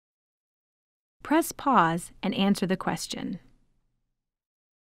Press pause and answer the question.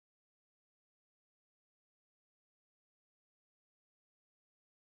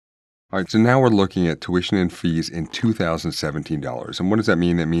 All right, so now we're looking at tuition and fees in 2017 dollars. And what does that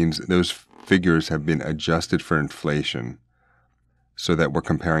mean? That means those figures have been adjusted for inflation so that we're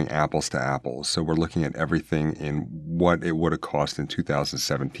comparing apples to apples. So we're looking at everything in what it would have cost in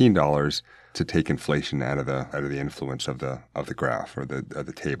 2017 dollars to take inflation out of the influence of the graph or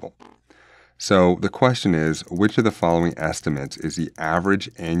the table. So the question is, which of the following estimates is the average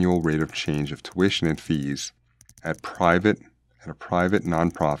annual rate of change of tuition and fees at a private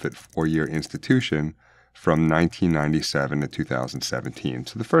nonprofit four-year institution from 1997 to 2017?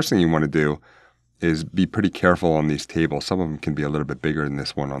 So the first thing you want to do is be pretty careful on these tables. Some of them can be a little bit bigger than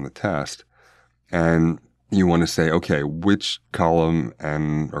this one on the test. And you want to say, okay, which column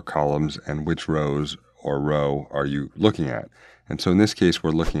or columns and which rows or row are you looking at? And so in this case,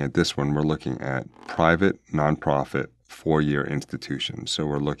 we're looking at this one. We're looking at private nonprofit four-year institution. So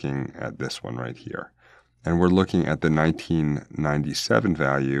we're looking at this one right here. And we're looking at the 1997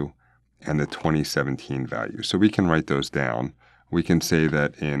 value and the 2017 value. So we can write those down. We can say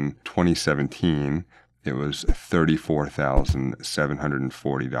that in 2017, it was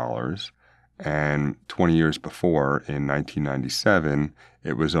 $34,740. And 20 years before, in 1997,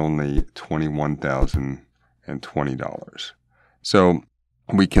 it was only $21,020. So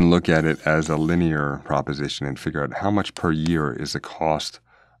we can look at it as a linear proposition and figure out how much per year is the cost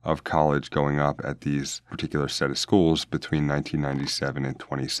of college going up at these particular set of schools between 1997 and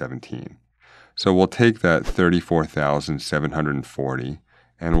 2017. So we'll take that $34,740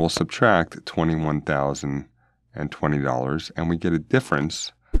 and we'll subtract $21,020 and we get a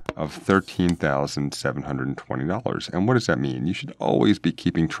difference of $13,720. And what does that mean? You should always be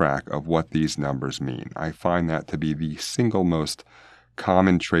keeping track of what these numbers mean. I find that to be the single most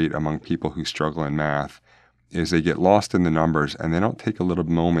common trait among people who struggle in math is they get lost in the numbers and they don't take a little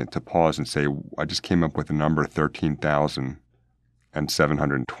moment to pause and say, I just came up with a number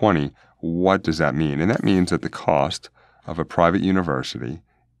 13,720. What does that mean? And that means that the cost of a private university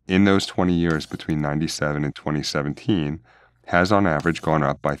in those 20 years between 97 and 2017 has on average gone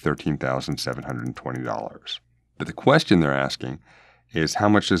up by $13,720. But the question they're asking is how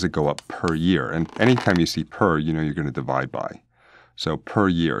much does it go up per year? And anytime you see per, you know you're going to divide by. So per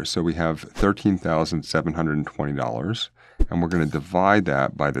year. So we have $13,720, and we're going to divide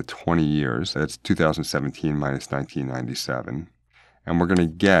that by the 20 years. That's 2017 minus 1997. And we're going to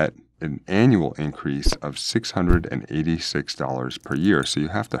get an annual increase of $686 per year. So you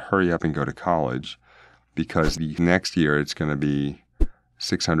have to hurry up and go to college because the next year it's going to be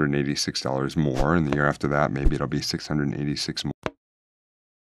 $686 more, and the year after that maybe it'll be $686 more.